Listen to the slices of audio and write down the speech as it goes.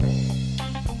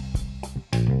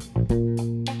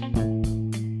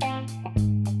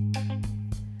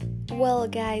Well,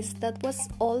 guys, that was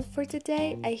all for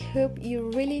today. I hope you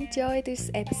really enjoyed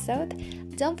this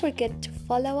episode. Don't forget to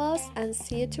follow us and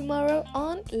see you tomorrow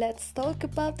on Let's Talk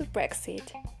About the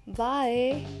Brexit.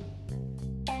 Bye!